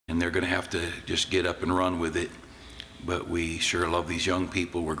and they're going to have to just get up and run with it. But we sure love these young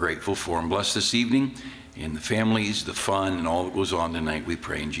people. We're grateful for them. Bless this evening and the families, the fun, and all that goes on tonight. We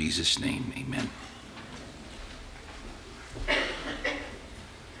pray in Jesus' name. Amen.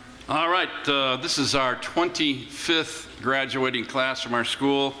 All right, this is our 25th graduating class from our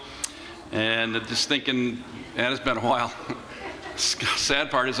school, and just thinking, it's been a while. Sad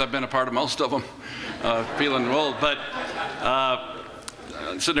part is I've been a part of most of them, feeling old, but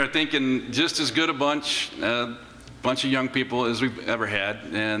sitting there thinking just as good a bunch of young people as we've ever had,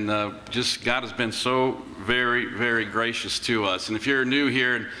 and just God has been so very, very gracious to us. And if you're new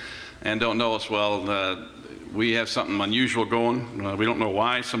here and don't know us well, we have something unusual going. We don't know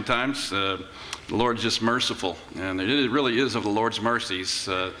why sometimes. The Lord's just merciful, and it really is of the Lord's mercies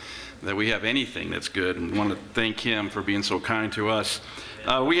that we have anything that's good, and we want to thank Him for being so kind to us.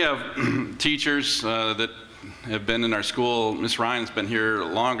 We have teachers that have been in our school. Miss Ryan's been here the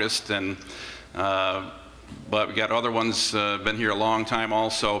longest, and but we got other ones been here a long time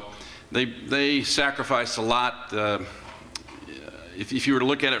also. They sacrifice a lot. If you were to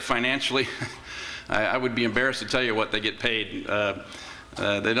look at it financially, I would be embarrassed to tell you what they get paid. I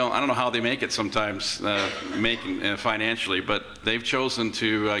don't know how they make it sometimes, making financially, but they've chosen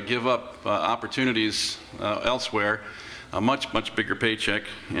to give up opportunities elsewhere, a much, much bigger paycheck,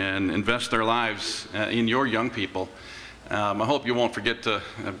 and invest their lives in your young people. I hope you won't forget to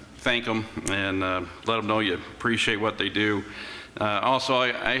thank them and let them know you appreciate what they do. Also,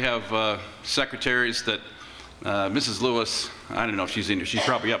 I have secretaries that Mrs. Lewis, I don't know if she's in here, she's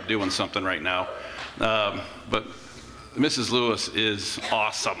probably up doing something right now, but Mrs. Lewis is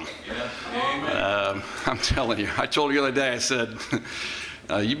awesome. I'm telling you, I told her the other day, I said,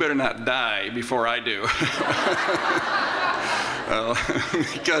 you better not die before I do.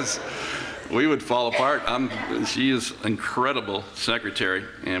 Because we would fall apart. She is an incredible secretary,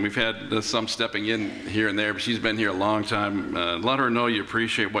 and we've had some stepping in here and there, but she's been here a long time. Let her know you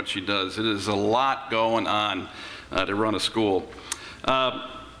appreciate what she does. It is a lot going on to run a school.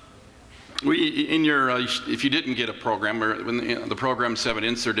 If you didn't get a program, the programs have an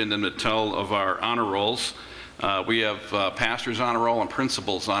insert in them that tell of our honor rolls. We have pastor's honor roll and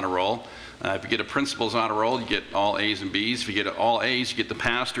principal's honor roll. If you get a principal's honor roll, you get all A's and B's. If you get all A's, you get the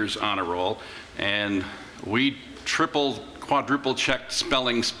pastor's honor roll. And we quadruple checked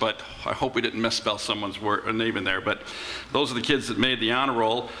spellings, but I hope we didn't misspell someone's name in there. But those are the kids that made the honor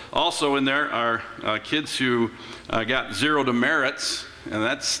roll. Also in there are kids who got 0 demerits, and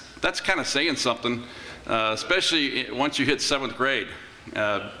that's kind of saying something, especially once you hit 7th grade.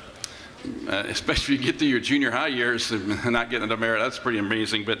 Especially if you get through your junior high years and not getting a demerit, that's pretty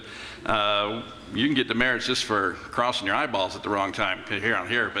amazing. But you can get demerits just for crossing your eyeballs at the wrong time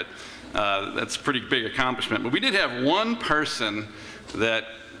here. But that's a pretty big accomplishment. But we did have one person that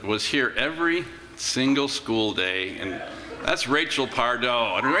was here every single school day, and that's Rachel Pardo.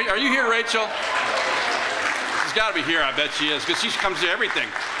 Are you here, Rachel? She's got to be here, I bet she is, because she comes to everything.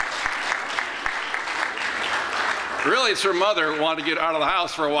 Really, it's her mother who wanted to get out of the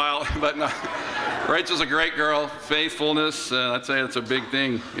house for a while, but no. Rachel's a great girl. Faithfulness, I'd say that's a big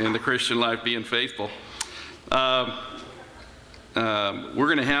thing in the Christian life, being faithful. We're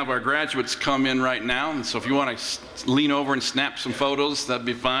going to have our graduates come in right now, and so if you want to lean over and snap some photos, that'd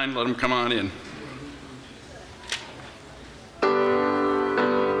be fine. Let them come on in.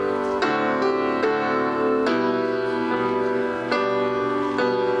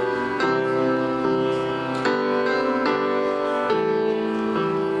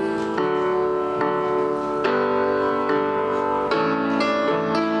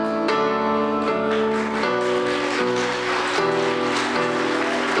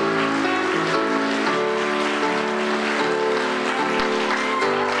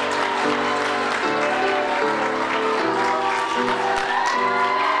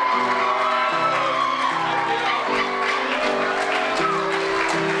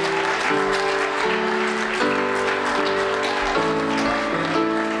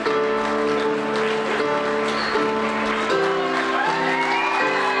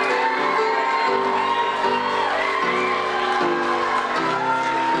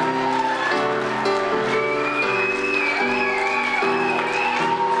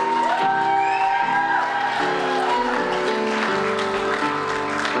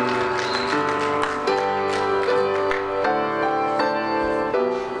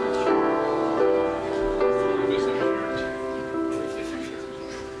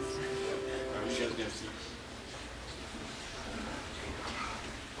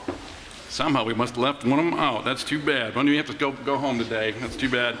 Somehow we must have left one of them out. That's too bad. When do you have to go home today? That's too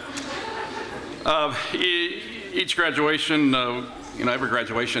bad. Each graduation, every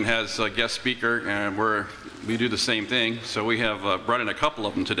graduation has a guest speaker, and we do the same thing. So we have brought in a couple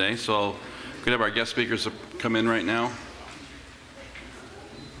of them today. So could have our guest speakers come in right now.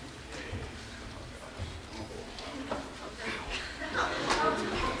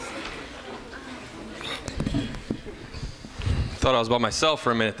 Thought I was by myself for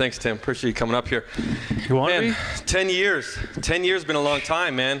a minute. Thanks, Tim. Appreciate you coming up here. You want man, me? 10 years. 10 years been a long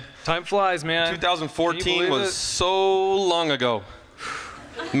time, man. Time flies, man. 2014 was so long ago.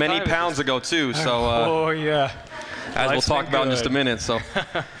 Many pounds ago, too. So, oh, yeah. as we'll talk about in just a minute. So.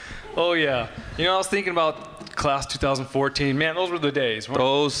 Oh, yeah. I was thinking about class 2014. Man, those were the days.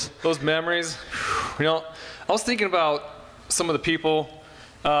 Those memories. I was thinking about some of the people,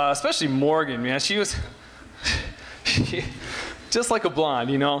 especially Morgan, man. She was just like a blonde,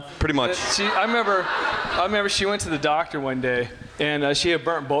 Pretty much. I remember she went to the doctor one day, and she had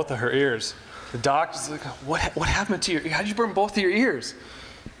burnt both of her ears. The doctor's like, what happened to how did you burn both of your ears?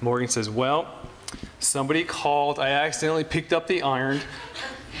 Morgan says, well, somebody called. I accidentally picked up the iron.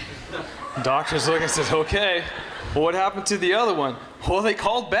 The doctor's looking and says, okay, well, what happened to the other one? Well, they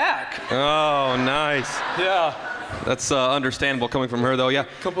called back. Oh, nice. Yeah. That's understandable coming from her, though. Yeah.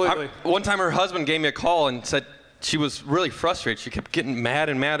 Completely. One time her husband gave me a call and said she was really frustrated. She kept getting mad,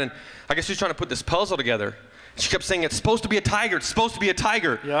 and I guess she was trying to put this puzzle together. She kept saying, it's supposed to be a tiger. It's supposed to be a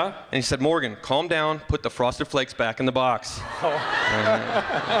tiger. Yeah? And he said, Morgan, calm down. Put the Frosted Flakes back in the box.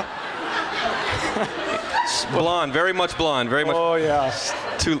 Oh. Blonde, very much blonde, very much. Oh, yeah.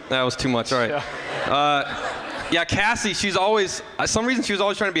 That was too much. All right. Yeah, Cassie, she's always, some reason she was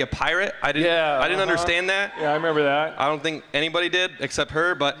always trying to be a pirate. I didn't understand that. Yeah, I remember that. I don't think anybody did except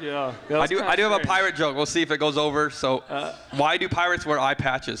her, but yeah, I do have a pirate joke. We'll see if it goes over. So why do pirates wear eye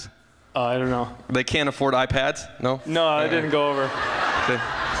patches? I don't know. They can't afford iPads? No? No, it didn't go over. Okay.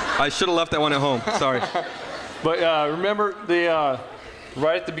 I should have left that one at home. Sorry. But remember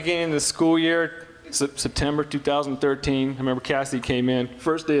right at the beginning of the school year, September 2013, I remember Cassie came in,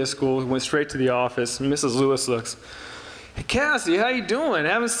 first day of school, went straight to the office, and Mrs. Lewis looks, hey, Cassie, how you doing?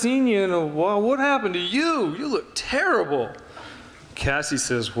 Haven't seen you in a while. What happened to you? You look terrible. Cassie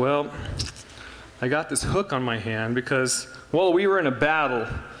says, well, I got this hook on my hand because, well, we were in a battle,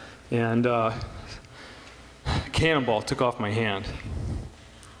 and a cannonball took off my hand.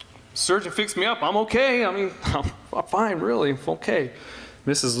 Surgeon fixed me up. I'm okay. I mean, I'm fine, really. I'm okay.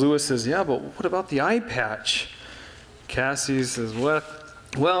 Mrs. Lewis says, yeah, but what about the eye patch? Cassie says, well,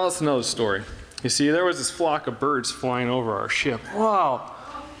 that's another story. You see, there was this flock of birds flying over our ship. Wow,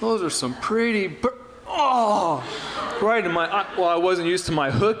 those are some pretty birds. Oh, right in my eye. Well, I wasn't used to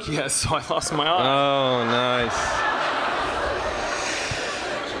my hook yet, so I lost my eye. Oh, nice.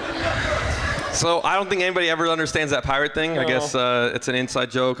 So I don't think anybody ever understands that pirate thing. No. I guess it's an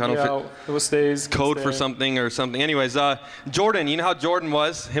inside joke. I don't know if it stays code for something or something. Anyways, Jordan, you know how Jordan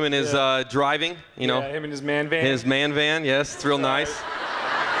was? Him and his driving, Yeah, him and his man van. His man van, yes, it's real nice.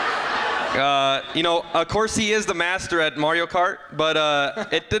 Of course he is the master at Mario Kart, but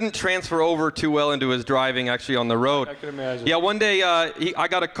it didn't transfer over too well into his driving actually on the road. I can imagine. Yeah, one day I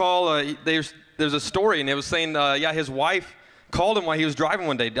got a call. There's a story, and it was saying, his wife called him while he was driving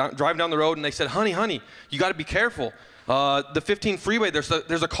one day, driving down the road, and they said, honey, you got to be careful. The 15 freeway, there's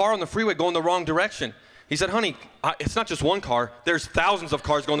a car on the freeway going the wrong direction. He said, honey, it's not just one car. There's thousands of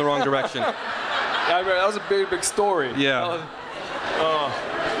cars going the wrong direction. I remember, that was a big story. Yeah.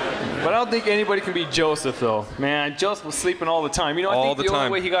 But I don't think anybody can beat Joseph, though. Man, Joseph was sleeping all the time. I think the only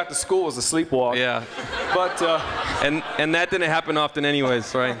way he got to school was to sleepwalk. Yeah. But and that didn't happen often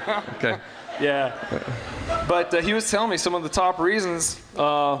anyways, right? Okay. Yeah. But he was telling me some of the top reasons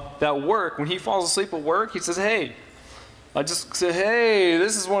that work. When he falls asleep at work, he says, hey,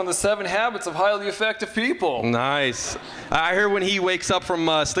 this is one of the 7 habits of highly effective people. Nice. I heard when he wakes up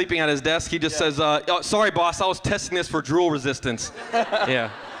from sleeping at his desk, he just says, sorry, boss, I was testing this for drool resistance. Yeah.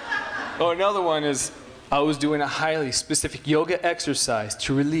 Oh, another one is, I was doing a highly specific yoga exercise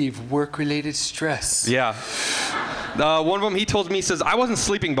to relieve work-related stress. Yeah. One of them, he told me, he says, I wasn't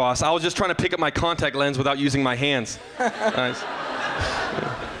sleeping, boss. I was just trying to pick up my contact lens without using my hands. Nice.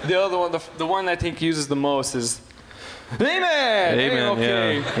 The other one, the one I think uses the most is, Amen! Amen,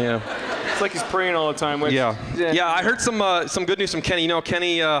 okay. Yeah. It's like he's praying all the time. Yeah, I heard some good news from Kenny.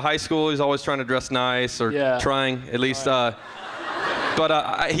 Kenny, high school, he's always trying to dress nice, or trying, at least.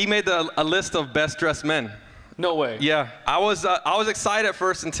 But he made a list of best dressed men. No way. Yeah, I was excited at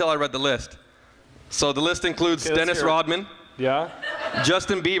first until I read the list. So the list includes Dennis Rodman. Yeah.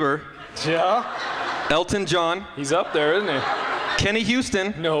 Justin Bieber. Yeah. Elton John. He's up there, isn't he? Kenny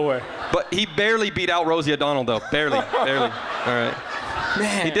Houston. No way. But he barely beat out Rosie O'Donnell, though. Barely. All right.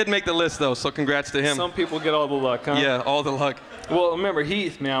 Man. He did make the list, though, so congrats to him. Some people get all the luck, huh? Yeah, all the luck. Well, remember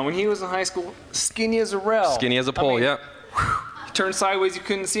Heath, man, when he was in high school, skinny as a rail. Skinny as a pole, yeah. He turned sideways, you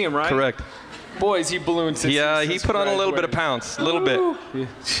couldn't see him, right? Correct. Boys, he ballooned since He put on a little bit of pounds, a little bit.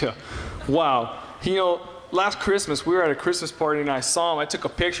 Yeah. Wow. You know, last Christmas, we were at a Christmas party and I saw him. I took a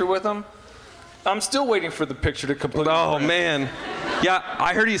picture with him. I'm still waiting for the picture to complete. Oh, man. Yeah,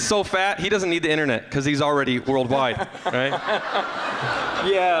 I heard he's so fat, he doesn't need the internet because he's already worldwide, right?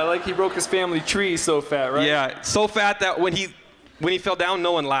 Yeah, like he broke his family tree, so fat, right? Yeah, so fat that when he fell down,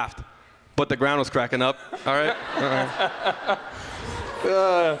 no one laughed, but the ground was cracking up. All right.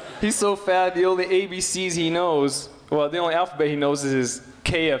 He's so fat, the only ABCs he knows, well, the only alphabet he knows is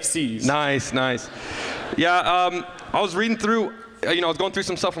KFCs. Nice, nice. Yeah, I was reading through, I was going through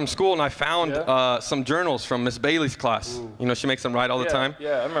some stuff from school, and I found some journals from Miss Bailey's class. Ooh. You know, she makes them write all the time.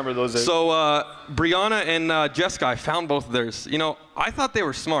 Yeah, I remember those days. So Brianna and Jessica, I found both of theirs. You know, I thought they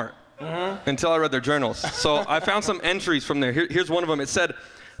were smart until I read their journals. So I found some entries from there. Here's one of them. It said,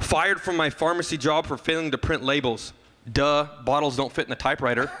 "Fired from my pharmacy job for failing to print labels. Duh, bottles don't fit in a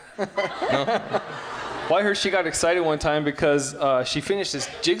typewriter." No? Well, I heard she got excited one time because she finished this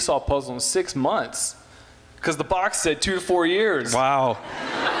jigsaw puzzle in 6 months. Because the box said 2 to 4 years. Wow.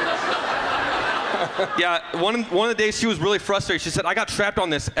 Yeah, one of the days she was really frustrated. She said, "I got trapped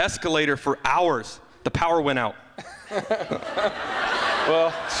on this escalator for hours. The power went out."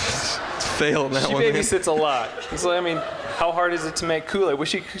 Well, failed that she one. babysits a lot. So, I mean, how hard is it to make Kool-Aid? Well,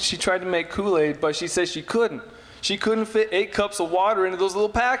 she tried to make Kool-Aid, but she said she couldn't. She couldn't fit 8 cups of water into those little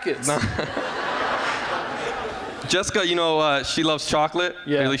packets. Jessica, she loves chocolate.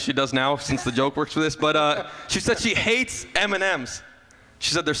 Yeah. At least she does now since the joke works for this. But she said she hates M&Ms.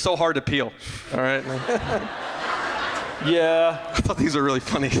 She said they're so hard to peel. All right. Yeah. I thought these were really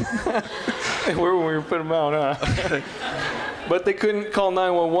funny. Where when we put them out, huh? But they couldn't call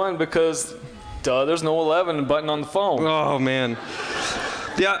 911 because, there's no 11 button on the phone. Oh, man.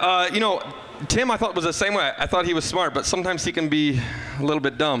 Yeah, Tim, I thought was the same way. I thought he was smart, but sometimes he can be a little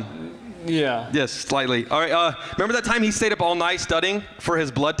bit dumb. Yeah. Yes, slightly. All right, remember that time he stayed up all night studying for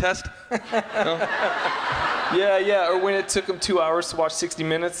his blood test? No? Yeah, or when it took him 2 hours to watch 60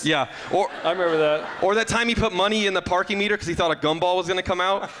 Minutes. Yeah. I remember that. Or that time he put money in the parking meter because he thought a gumball was going to come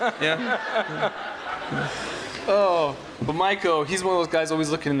out. Yeah. Oh, but Maiko, he's one of those guys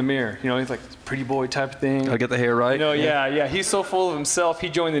always looking in the mirror. He's like pretty boy type of thing. Gotta get the hair right. Yeah. He's so full of himself, he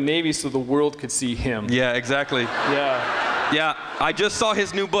joined the Navy so the world could see him. Yeah, exactly. Yeah. Yeah, I just saw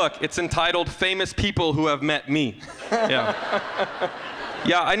his new book. It's entitled "Famous People Who Have Met Me." Yeah.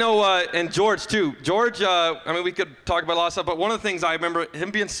 Yeah, I know, and George too. George, we could talk about a lot of stuff, but one of the things I remember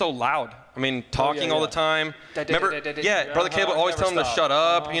him being so loud. I mean, talking all the time. Remember, Brother Caleb always telling him to shut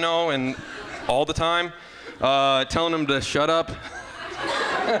up, and all the time. Telling him to shut up.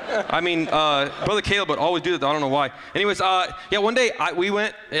 Brother Caleb would always do that. I don't know why. Anyways, one day I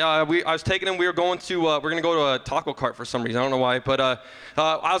was taking him. We're going to go to a taco cart for some reason. I don't know why, but I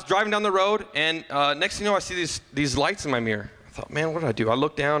was driving down the road, and next thing you know, I see these lights in my mirror. I thought, man, what did I do? I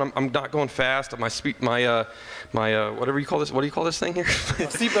look down. I'm not going fast. My whatever you call this. What do you call this thing here?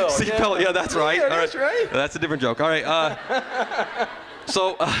 Seatbelt. Seatbelt. Yeah, that's right. Yeah, that's right. That's a different joke. All right.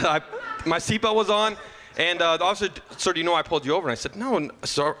 So my seatbelt was on. And the officer said, "Sir, do you know I pulled you over?" And I said, "No,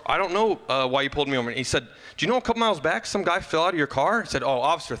 sir, I don't know why you pulled me over." And he said, "Do you know a couple miles back some guy fell out of your car?" I said, "Oh,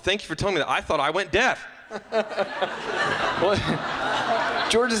 officer, thank you for telling me that. I thought I went deaf." Well,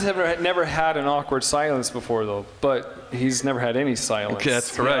 George has never had an awkward silence before, though, but he's never had any silence. Okay,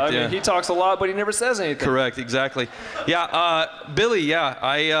 that's correct, I mean, he talks a lot, but he never says anything. Correct, exactly. Yeah, Billy, yeah,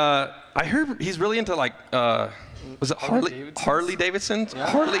 I heard he's really into, like, was it Harley Davidson? Yeah.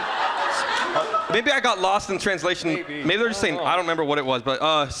 Harley? Maybe I got lost in translation. Maybe they're just saying, I don't remember what it was,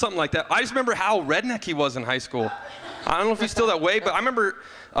 but something like that. I just remember how redneck he was in high school. I don't know if he's still that way, but I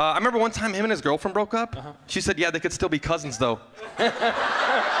remember one time him and his girlfriend broke up. She said, yeah, they could still be cousins, though. Oh,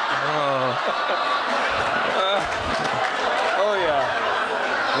 yeah.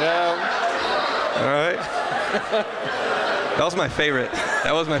 Yeah. All right. That was my favorite.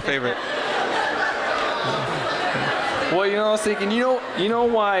 Well, I was thinking, you know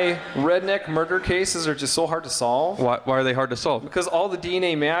why redneck murder cases are just so hard to solve? Why are they hard to solve? Because all the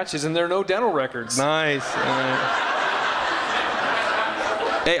DNA matches and there are no dental records. Nice.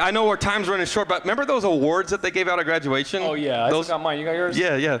 Hey, I know our time's running short, but remember those awards that they gave out at graduation? Oh, yeah. I got mine. You got yours?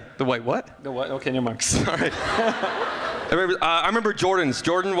 Yeah. The what? The what? Okay, never mind. Sorry. I remember Jordan's.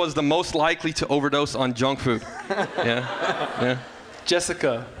 Jordan was the most likely to overdose on junk food. Yeah.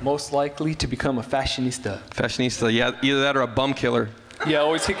 Jessica, most likely to become a fashionista. Fashionista, yeah. Either that or a bum killer. Yeah,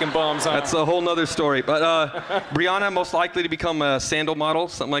 always kicking bums, huh? That's a whole nother story. But Brianna, most likely to become a sandal model,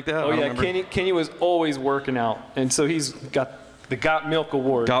 something like that. Oh, yeah. Kenny was always working out. And so he's got The Got Milk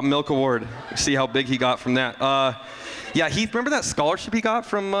Award. Got Milk Award. See how big he got from that. Yeah, Heath, remember that scholarship he got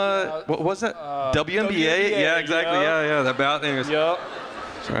from, what was that? WNBA? Yeah, exactly. Yep. Yeah, that about. Anyways. Yep.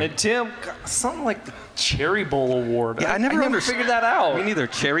 Sorry. And Tim got something like the Cherry Bowl Award. Yeah, I never figured that out. Me neither.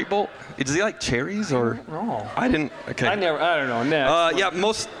 Cherry Bowl? Does he like cherries or? No. I didn't. Okay. I don't know. Next. Yeah,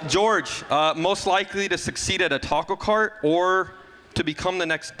 most likely to succeed at a taco cart or to become the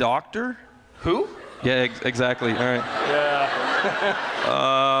next doctor? Who? Yeah, exactly. All right. Yeah.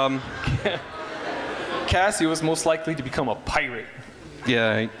 Cassie was most likely to become a pirate.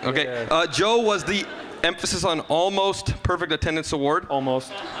 Yeah. Okay. Yeah. Joe was the emphasis on almost perfect attendance award.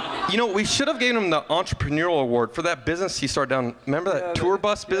 Almost. You know, we should have given him the entrepreneurial award for that business he started down. Remember that tour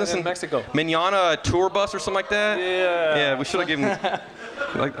bus business in Mexico? Manana tour bus or something like that? Yeah. Yeah, we should have given him.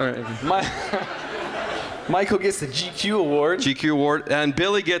 Like, all right. Michael gets the GQ award. GQ award, and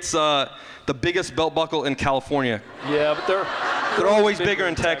Billy gets the biggest belt buckle in California. Yeah, but they're always bigger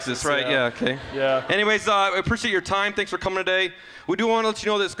in Texas, right? Yeah. Okay. Yeah. Anyways, I appreciate your time. Thanks for coming today. We do want to let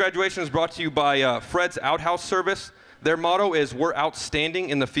you know this graduation is brought to you by Fred's Outhouse Service. Their motto is "We're outstanding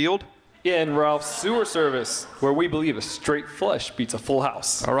in the field." In Ralph's Sewer Service, where we believe a straight flush beats a full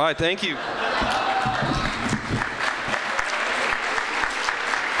house. All right. Thank you.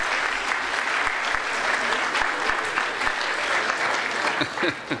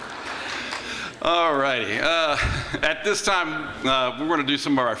 All righty. At this time, we're going to do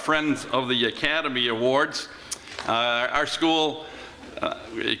some of our Friends of the Academy Awards. Our school,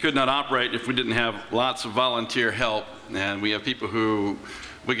 it could not operate if we didn't have lots of volunteer help, and we have people who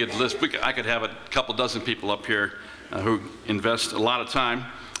we could list. I could have a couple dozen people up here who invest a lot of time.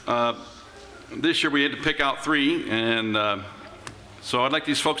 This year we had to pick out 3, and so I'd like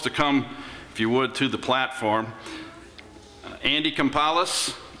these folks to come, if you would, to the platform. Andy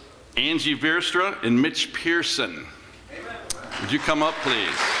Campalas, Angie Veerstra, and Mitch Pearson. Would you come up, please?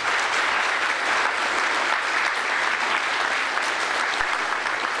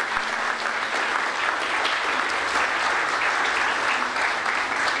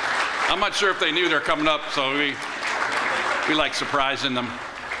 I'm not sure if they knew they're coming up, so we like surprising them.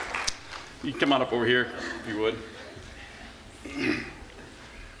 You can come on up over here, if you would.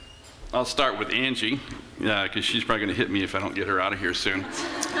 I'll start with Angie, because she's probably going to hit me if I don't get her out of here soon.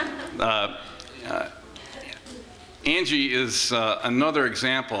 Angie is another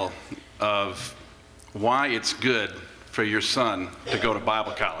example of why it's good for your son to go to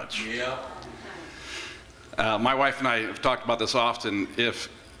Bible college. Yeah. My wife and I have talked about this often. If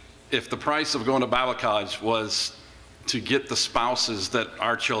the price of going to Bible college was to get the spouses that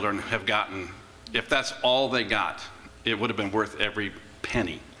our children have gotten, if that's all they got, it would have been worth every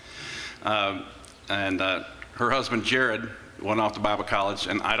penny. Her husband Jared went off to Bible college,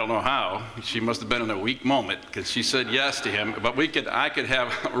 and I don't know how. She must have been in a weak moment because she said yes to him. But I could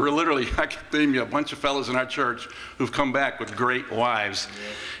name you a bunch of fellows in our church who've come back with great wives,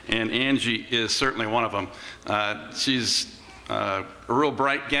 and Angie is certainly one of them. She's a real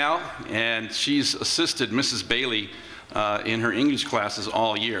bright gal, and she's assisted Mrs. Bailey in her English classes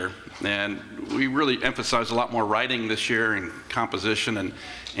all year. And we really emphasized a lot more writing this year and composition, and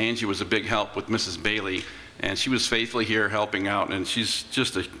Angie was a big help with Mrs. Bailey, and she was faithfully here helping out, and she's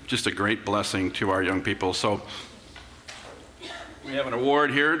just a great blessing to our young people. So we have an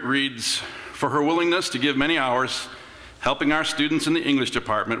award here. It reads, "For her willingness to give many hours helping our students in the English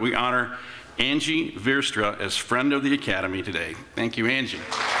department, we honor Angie Veerstra as Friend of the Academy today." Thank you, Angie.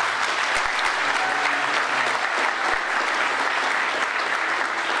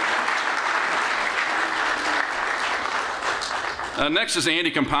 Next is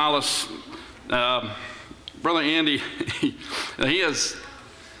Andy Campalas. Brother Andy, he has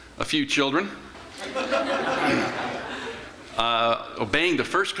a few children. Obeying the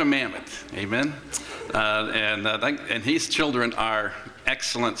first commandment, amen. And his children are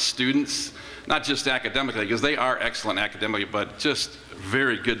excellent students, not just academically, because they are excellent academically, but just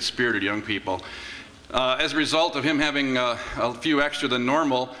very good spirited young people. As a result of him having a few extra than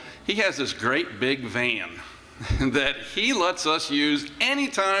normal, he has this great big van that he lets us use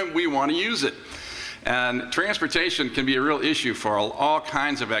anytime we want to use it. And transportation can be a real issue for all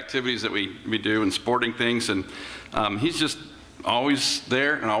kinds of activities that we do and sporting things. And he's just always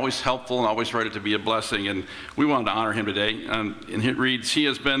there and always helpful and always ready to be a blessing. And we wanted to honor him today. And it reads, he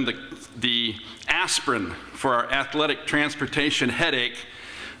has been the aspirin for our athletic transportation headache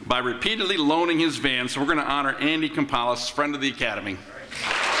by repeatedly loaning his van. So we're going to honor Andy Campalas, Friend of the Academy.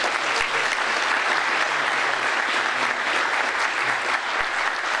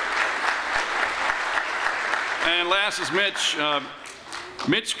 And last is Mitch.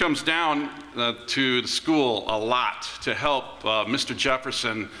 Mitch comes down to the school a lot to help Mr.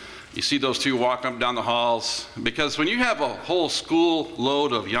 Jefferson. You see those two walk up down the halls, because when you have a whole school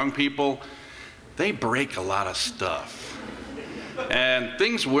load of young people, they break a lot of stuff. And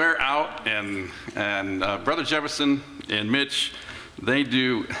things wear out, and Brother Jefferson and Mitch, they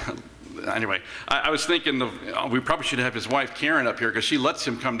do. Anyway, I was thinking we probably should have his wife Karen up here, because she lets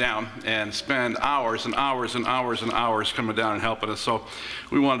him come down and spend hours and hours and hours and hours coming down and helping us. So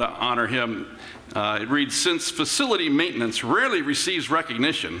we wanted to honor him. It reads, since facility maintenance rarely receives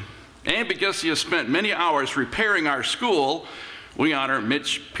recognition, and because he has spent many hours repairing our school, we honor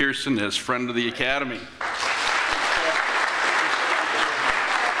Mitch Pearson as Friend of the Academy.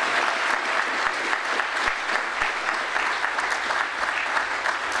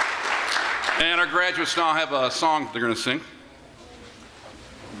 And our graduates now have a song they're going to sing.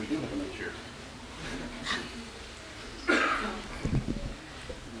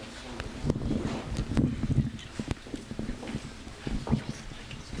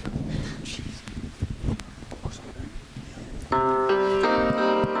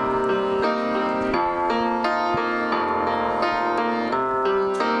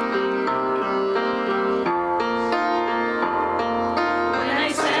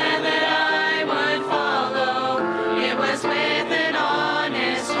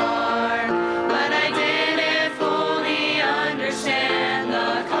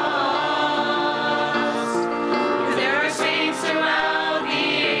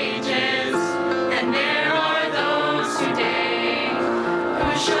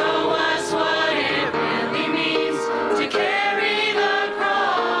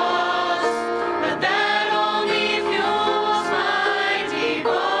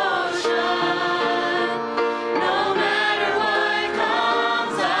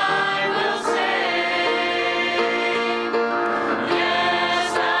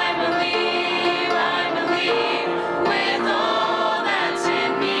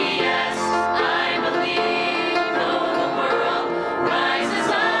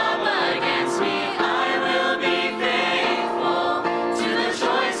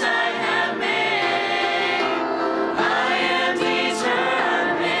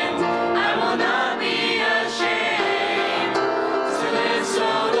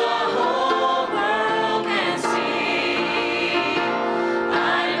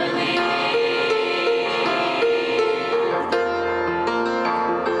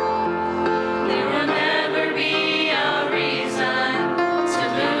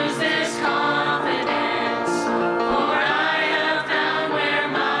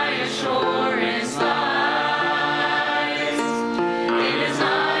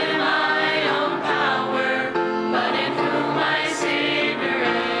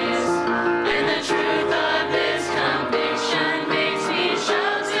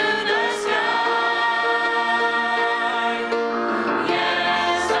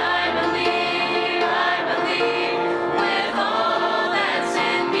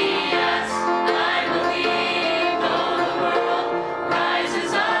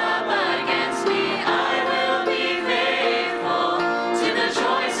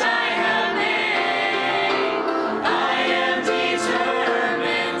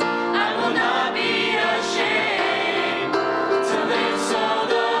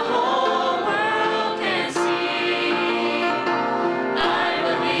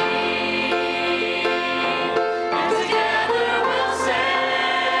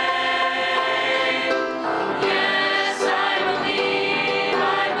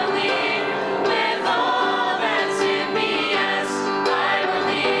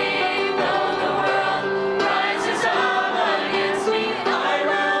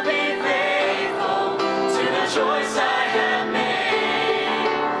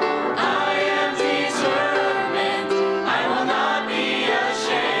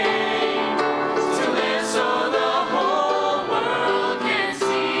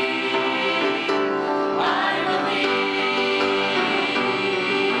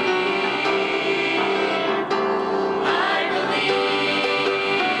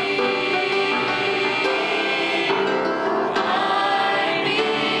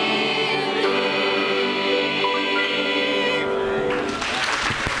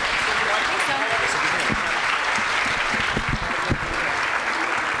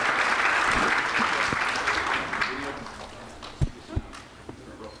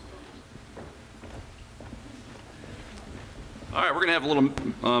 All right, we're going to have a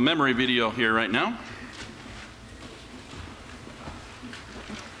little memory video here right now.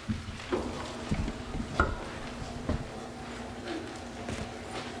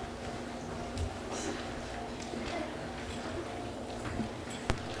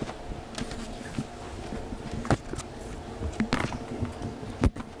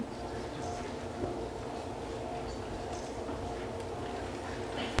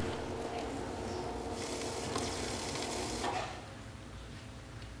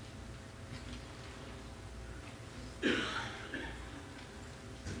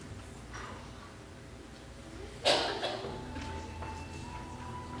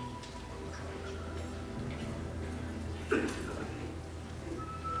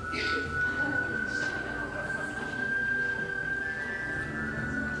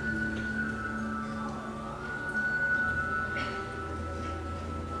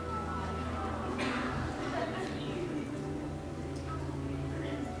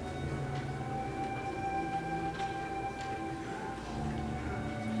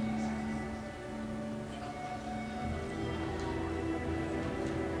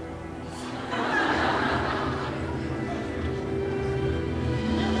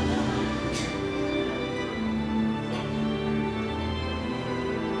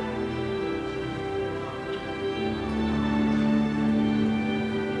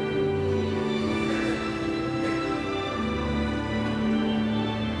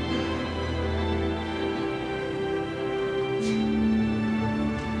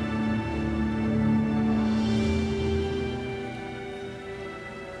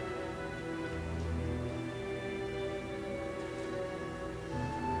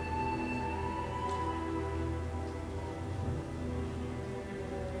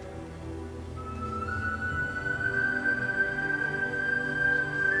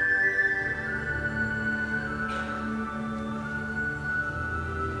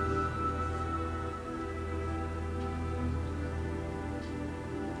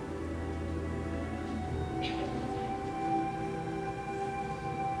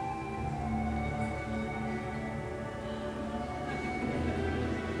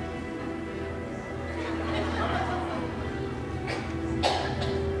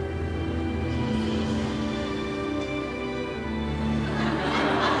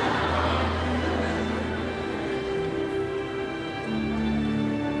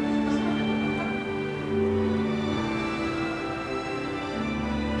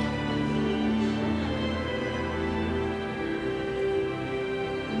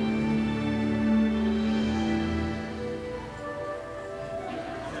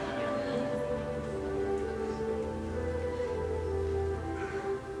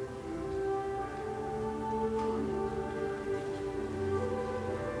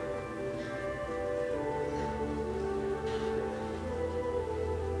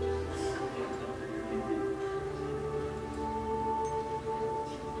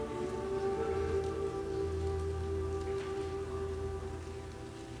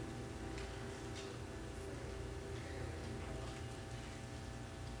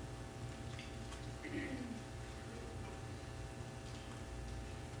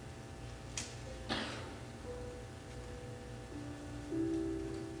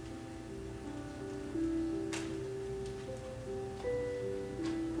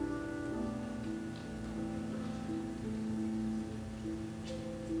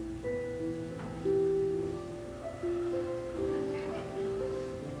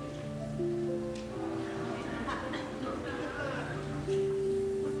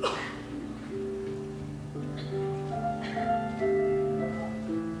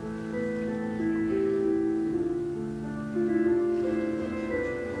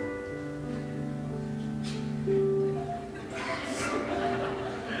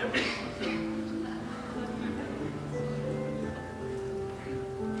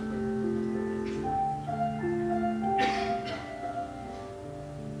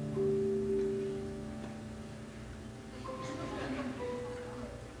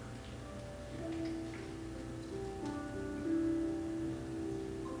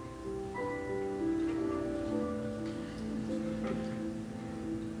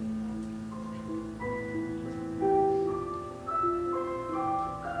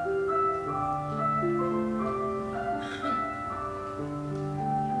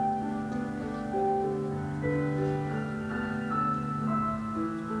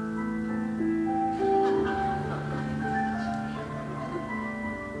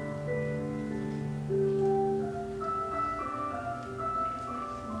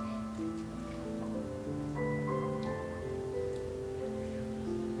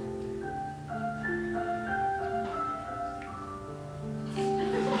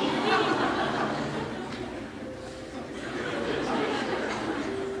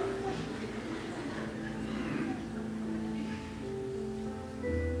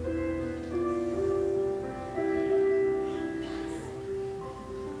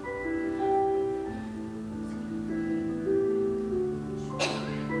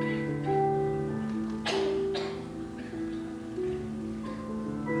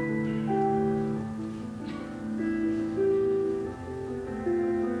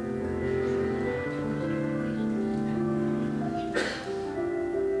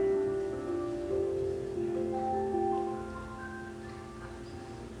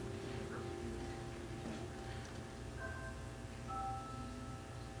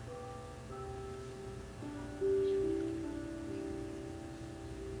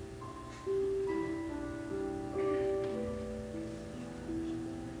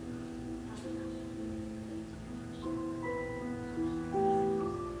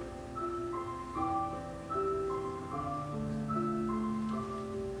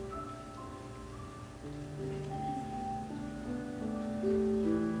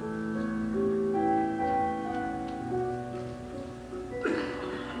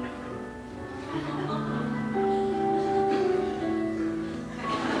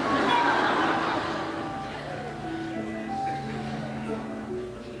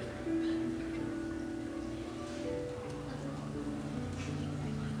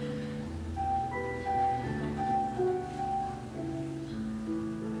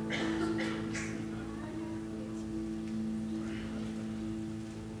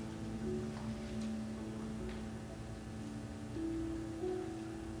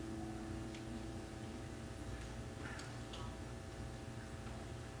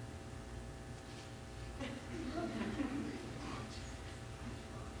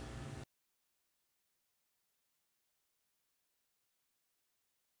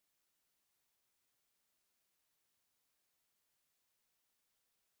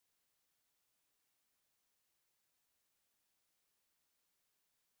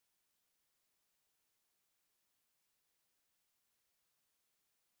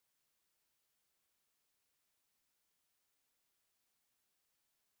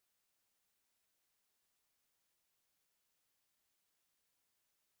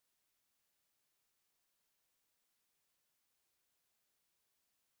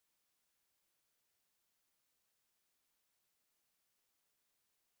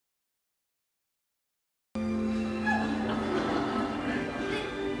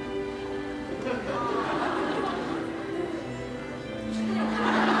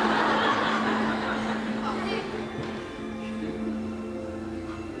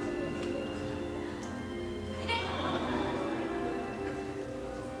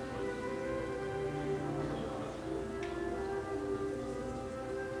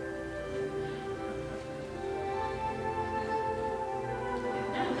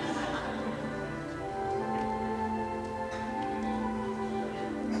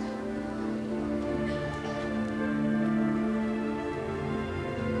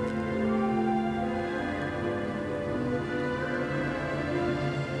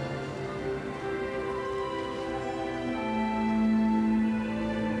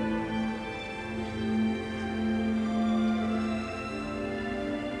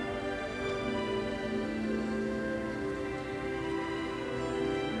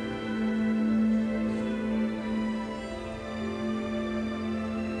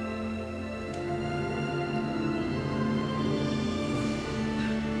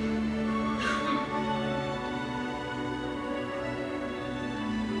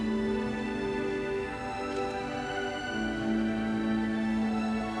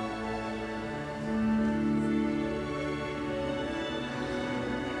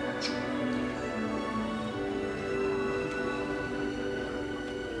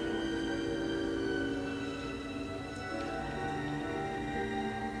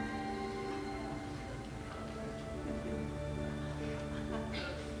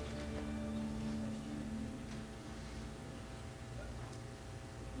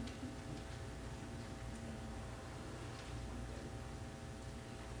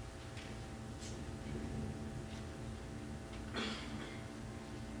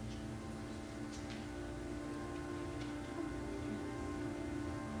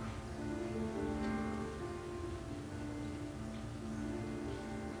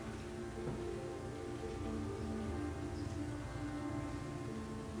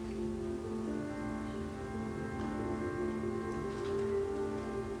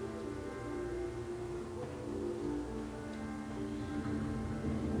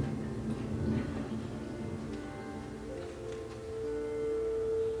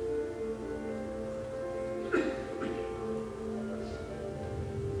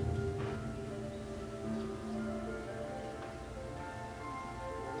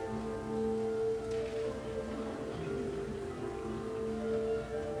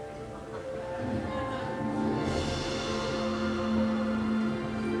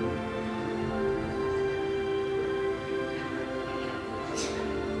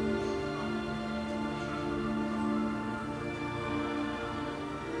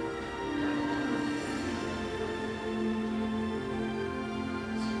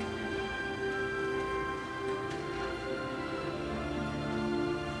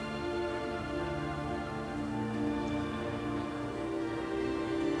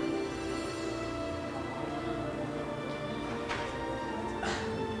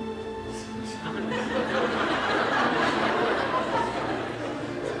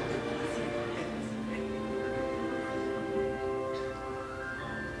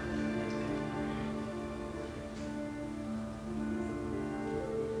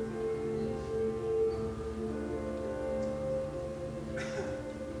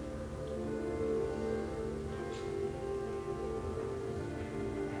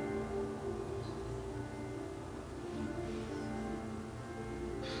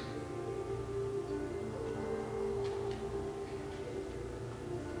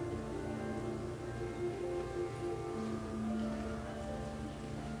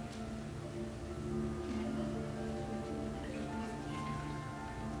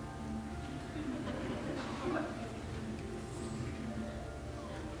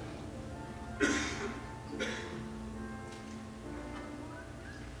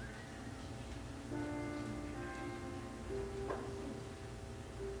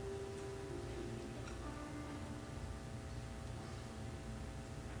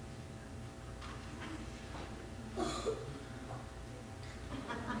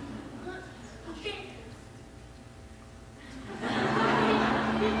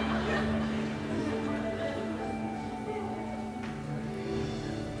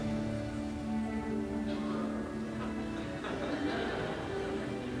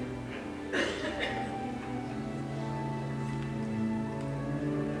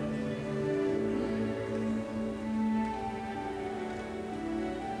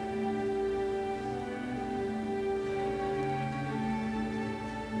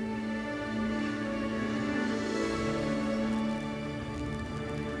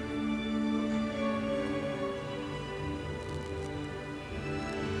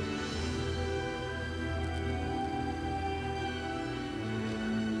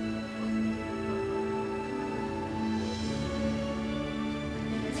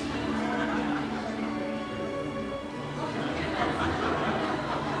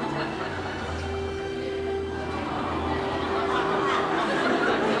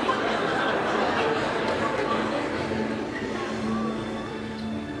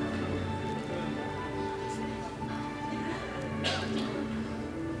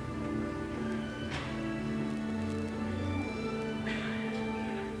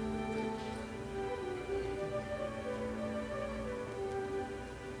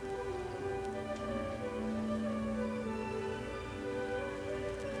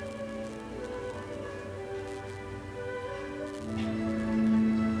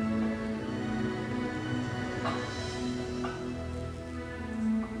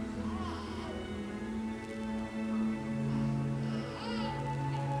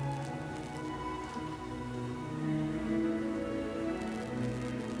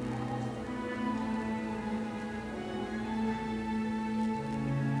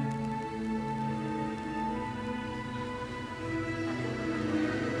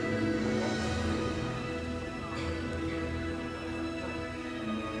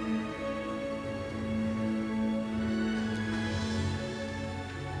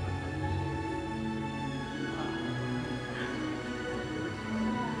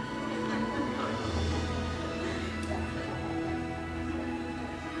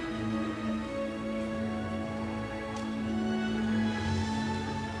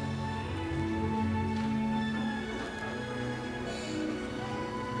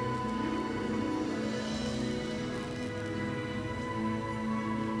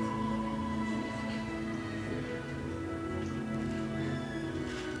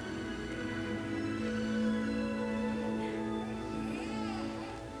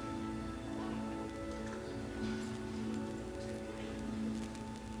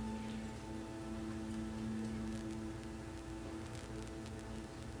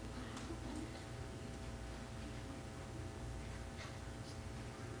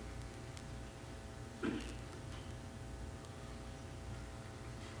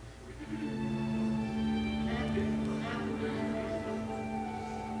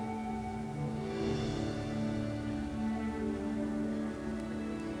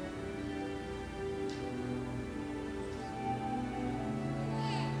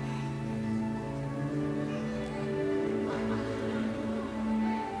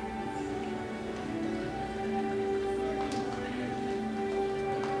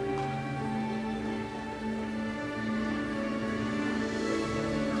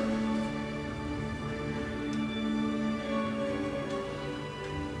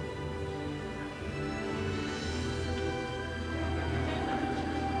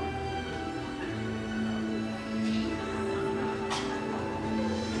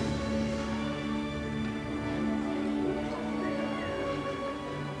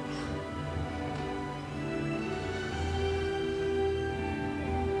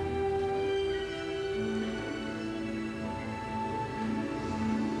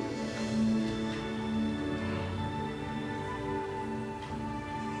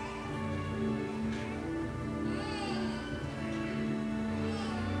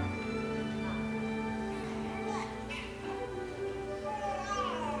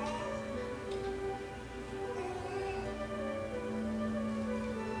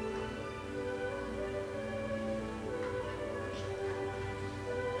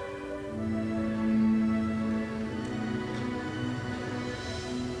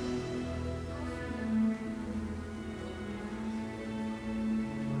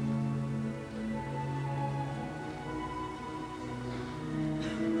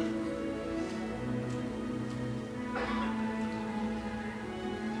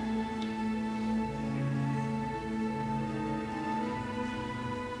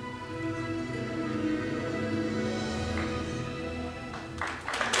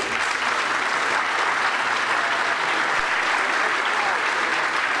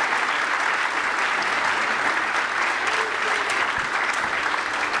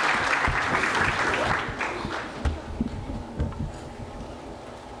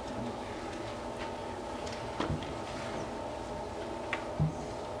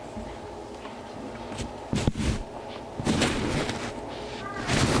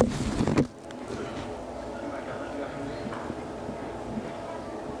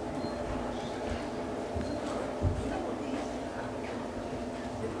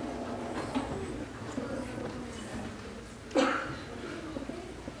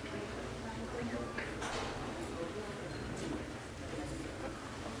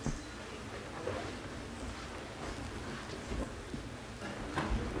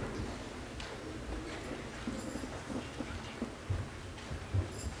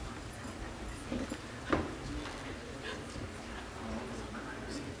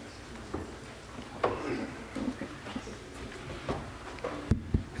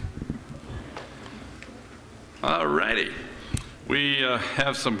 righty. We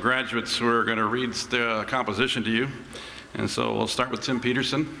have some graduates who are going to read the composition to you. And so we'll start with Tim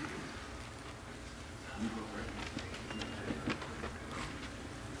Peterson.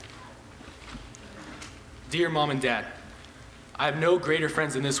 Dear Mom and Dad, I have no greater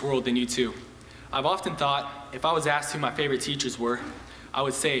friends in this world than you two. I've often thought if I was asked who my favorite teachers were, I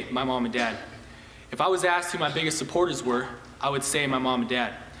would say my mom and dad. If I was asked who my biggest supporters were, I would say my mom and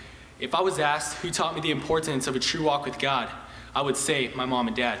dad. If I was asked who taught me the importance of a true walk with God, I would say my mom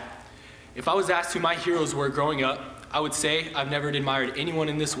and dad. If I was asked who my heroes were growing up, I would say I've never admired anyone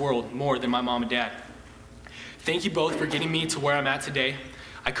in this world more than my mom and dad. Thank you both for getting me to where I'm at today.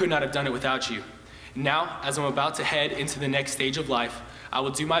 I could not have done it without you. Now, as I'm about to head into the next stage of life, I will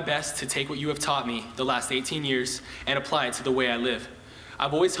do my best to take what you have taught me the last 18 years and apply it to the way I live.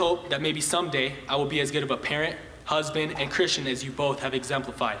 I've always hoped that maybe someday I will be as good of a parent, husband, and Christian as you both have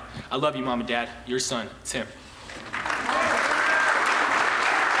exemplified. I love you, Mom and Dad. Your son, Tim.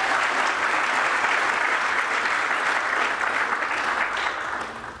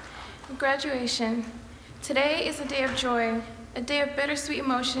 Graduation. Today is a day of joy, a day of bittersweet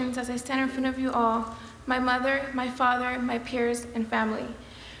emotions as I stand in front of you all, my mother, my father, my peers, and family.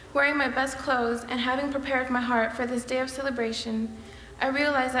 Wearing my best clothes and having prepared my heart for this day of celebration, I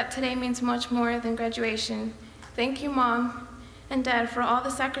realize that today means much more than graduation. Thank you, Mom and Dad, for all the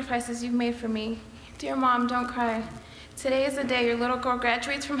sacrifices you've made for me. Dear Mom, don't cry. Today is the day your little girl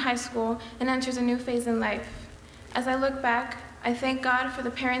graduates from high school and enters a new phase in life. As I look back, I thank God for the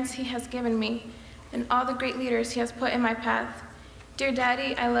parents He has given me and all the great leaders He has put in my path. Dear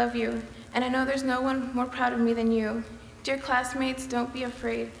Daddy, I love you, and I know there's no one more proud of me than you. Dear classmates, don't be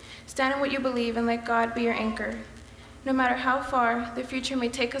afraid. Stand in what you believe and let God be your anchor. No matter how far the future may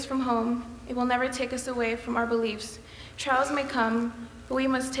take us from home, it will never take us away from our beliefs. Trials may come, but we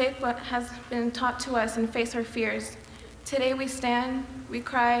must take what has been taught to us and face our fears. Today we stand, we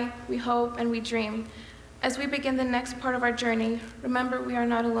cry, we hope, and we dream. As we begin the next part of our journey, remember we are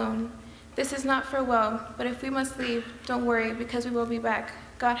not alone. This is not farewell, but if we must leave, don't worry, because we will be back.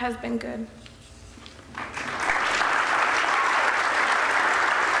 God has been good.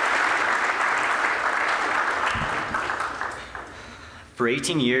 For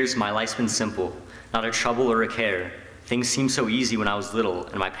 18 years, my life's been simple, not a trouble or a care. Things seemed so easy when I was little,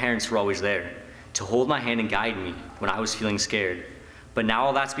 and my parents were always there to hold my hand and guide me when I was feeling scared. But now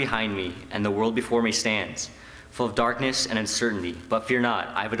all that's behind me, and the world before me stands, full of darkness and uncertainty. But fear not,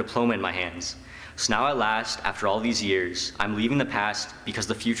 I have a diploma in my hands. So now at last, after all these years, I'm leaving the past because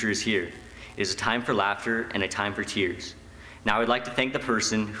the future is here. It is a time for laughter and a time for tears. Now I'd like to thank the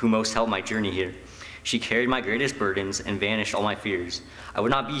person who most helped my journey here. She carried my greatest burdens and vanished all my fears. I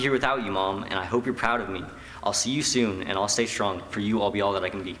would not be here without you, Mom, and I hope you're proud of me. I'll see you soon, and I'll stay strong. For you, I'll be all that I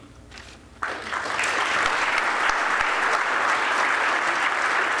can be.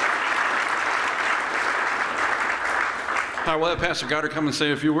 All right, we'll have Pastor Goddard come and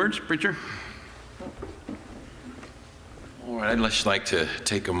say a few words. Preacher. All right, I'd just like to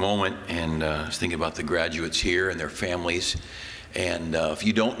take a moment and think about the graduates here and their families. And if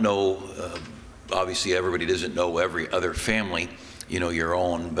you don't know, obviously everybody doesn't know every other family, you know your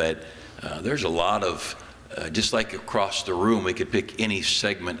own, but there's a lot of, just like across the room, we could pick any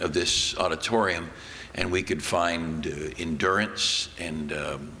segment of this auditorium and we could find endurance and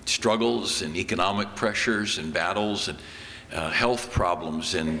struggles and economic pressures and battles and health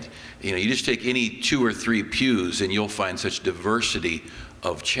problems. And you know, you just take any 2 or 3 pews and you'll find such diversity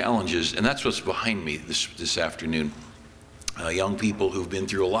of challenges. And that's what's behind me this afternoon. Young people who've been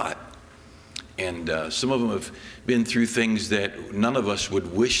through a lot. And some of them have been through things that none of us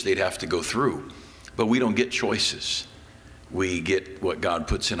would wish they'd have to go through. But we don't get choices. We get what God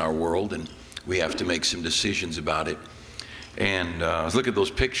puts in our world, and we have to make some decisions about it. And I was looking at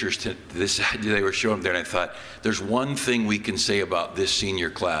those pictures they were showing there, and I thought, there's one thing we can say about this senior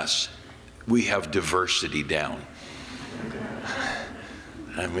class. We have diversity down.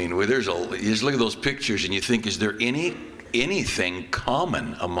 I mean, you just look at those pictures and you think, is there anything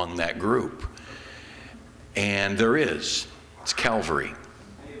common among that group? And there is. It's Calvary.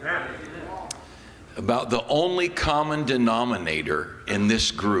 About the only common denominator in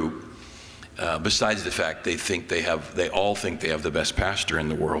this group, besides the fact they all think they have the best pastor in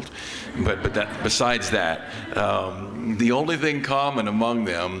the world, but besides that, the only thing common among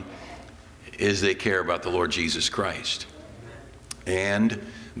them is they care about the Lord Jesus Christ, and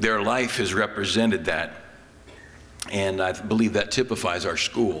their life has represented that. And I believe that typifies our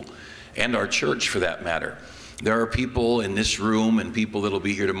school and our church, for that matter. There are people in this room and people that'll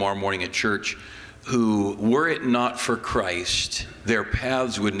be here tomorrow morning at church who, were it not for Christ, their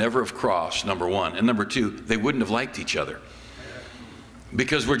paths would never have crossed, number one. And number two, they wouldn't have liked each other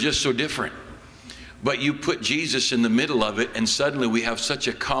because we're just so different. But you put Jesus in the middle of it, and suddenly we have such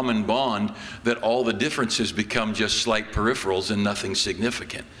a common bond that all the differences become just slight peripherals and nothing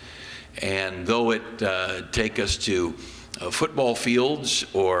significant. And though it take us to football fields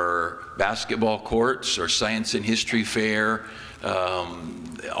or basketball courts or science and history fair,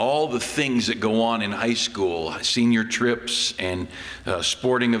 all the things that go on in high school, senior trips and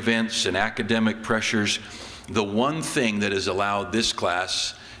sporting events and academic pressures, the one thing that has allowed this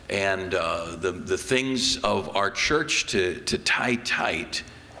class and the things of our church to tie tight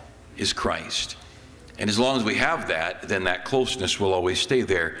is Christ. And as long as we have that, then that closeness will always stay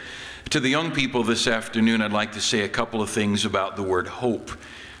there. To the young people this afternoon, I'd like to say a couple of things about the word hope.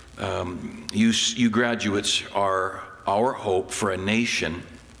 You graduates are our hope for a nation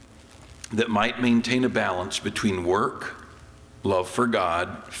that might maintain a balance between work, love for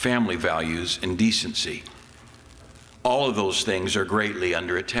God, family values, and decency. All of those things are greatly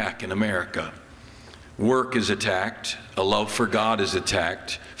under attack in America. Work is attacked, a love for God is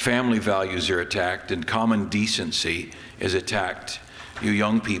attacked, family values are attacked, and common decency is attacked. You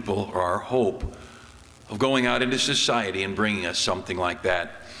young people are our hope of going out into society and bringing us something like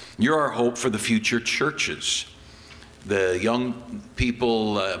that. You're our hope for the future churches. The young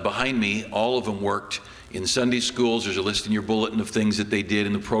people behind me, all of them worked in Sunday schools. There's a list in your bulletin of things that they did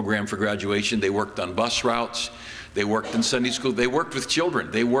in the program for graduation. They worked on bus routes. They worked in Sunday school. They worked with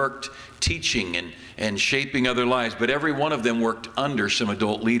children. They worked teaching and shaping other lives. But every one of them worked under some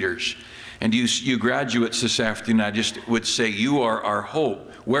adult leaders. And you graduates this afternoon, I just would say you are our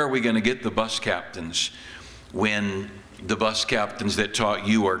hope. Where are we going to get the bus captains when the bus captains that taught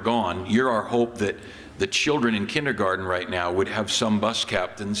you are gone? You're our hope that the children in kindergarten right now would have some bus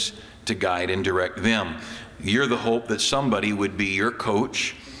captains to guide and direct them. You're the hope that somebody would be your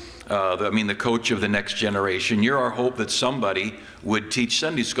coach, the coach of the next generation. You're our hope that somebody would teach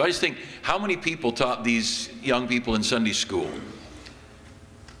Sunday school. I just think, how many people taught these young people in Sunday school?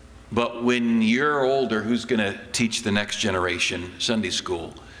 But when you're older, who's going to teach the next generation Sunday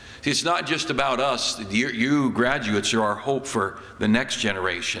school? See, it's not just about us. You graduates are our hope for the next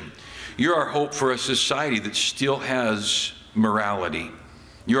generation. You're our hope for a society that still has morality.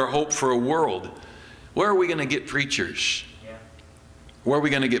 You're our hope for a world. Where are we going to get preachers? Where are we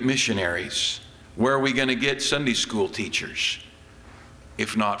going to get missionaries? Where are we going to get Sunday school teachers,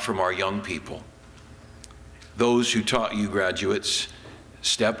 if not from our young people? Those who taught you graduates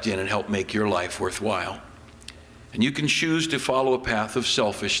stepped in and helped make your life worthwhile. And you can choose to follow a path of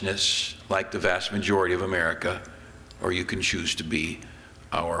selfishness like the vast majority of America, or you can choose to be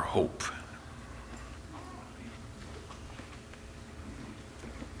our hope.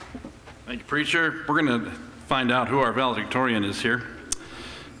 Thank you, preacher. We're going to find out who our valedictorian is here,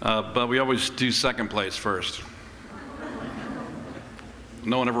 but we always do second place first.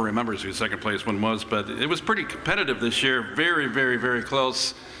 No one ever remembers who second place one was, but it was pretty competitive this year. Very, very, very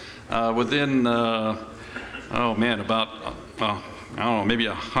close. Within, about, I don't know, maybe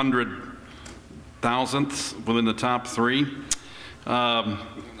 100 thousandths within the top three.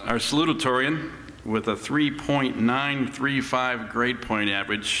 Our salutatorian with a 3.935 grade point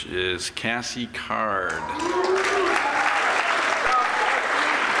average is Cassie Card.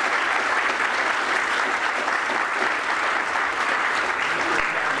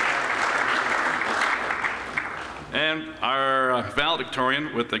 And our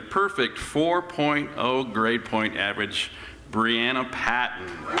valedictorian with a perfect 4.0 grade point average, Brianna Patton.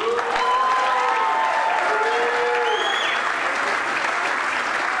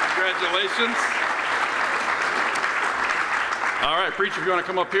 Congratulations. All right, preacher, if you want to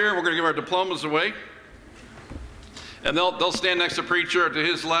come up here, we're going to give our diplomas away. And they'll stand next to preacher to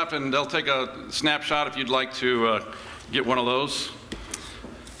his left, and they'll take a snapshot if you'd like to get one of those.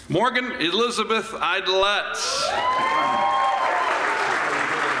 Morgan Elizabeth Idlett.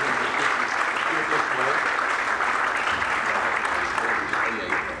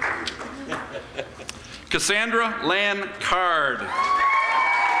 Cassandra Lan Card.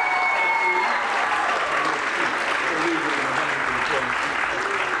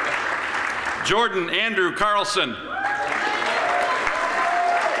 Jordan Andrew Carlson.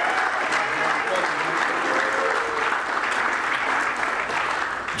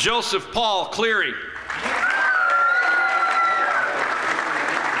 Joseph Paul Cleary.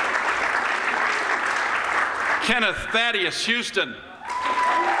 Kenneth Thaddeus Houston.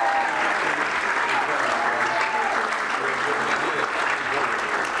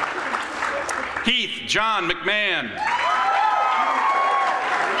 Heath John McMahon.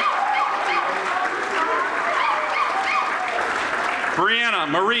 Brianna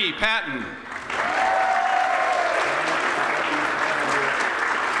Marie Patton.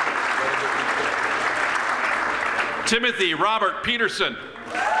 Timothy Robert Peterson.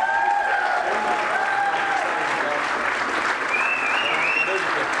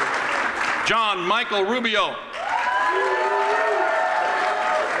 John Michael Rubio.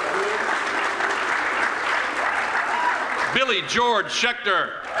 Billy George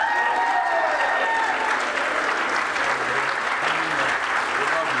Schechter.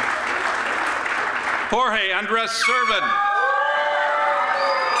 Jorge Andres Servin.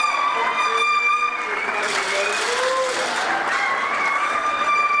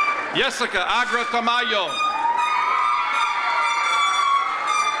 Jessica Agra Tamayo.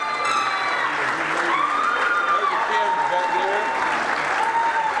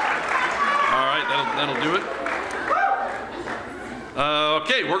 All right, that'll do it.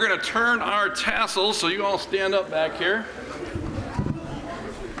 Okay, we're going to turn our tassels, so you all stand up back here.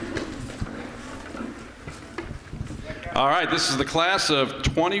 All right, this is the class of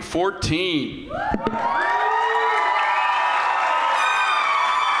 2014.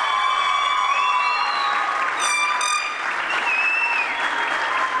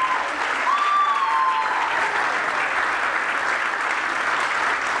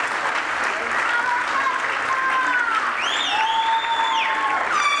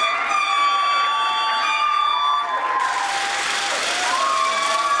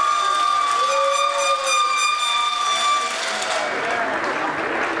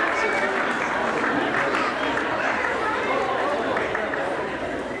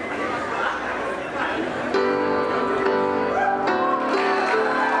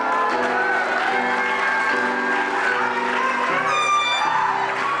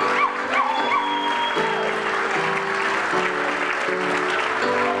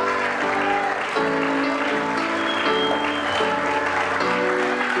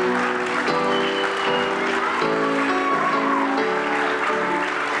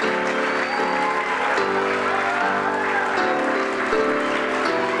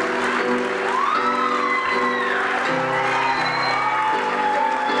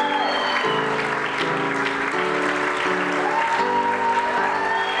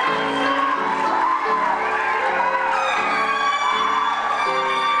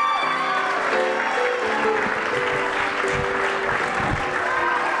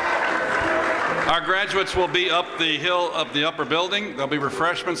 Graduates will be up the hill of the upper building. There'll be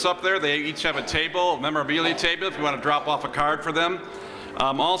refreshments up there. They each have a table, a memorabilia table, if you want to drop off a card for them.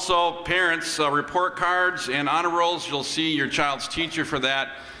 Also, parents, report cards and honor rolls. You'll see your child's teacher for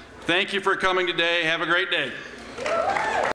that. Thank you for coming today. Have a great day.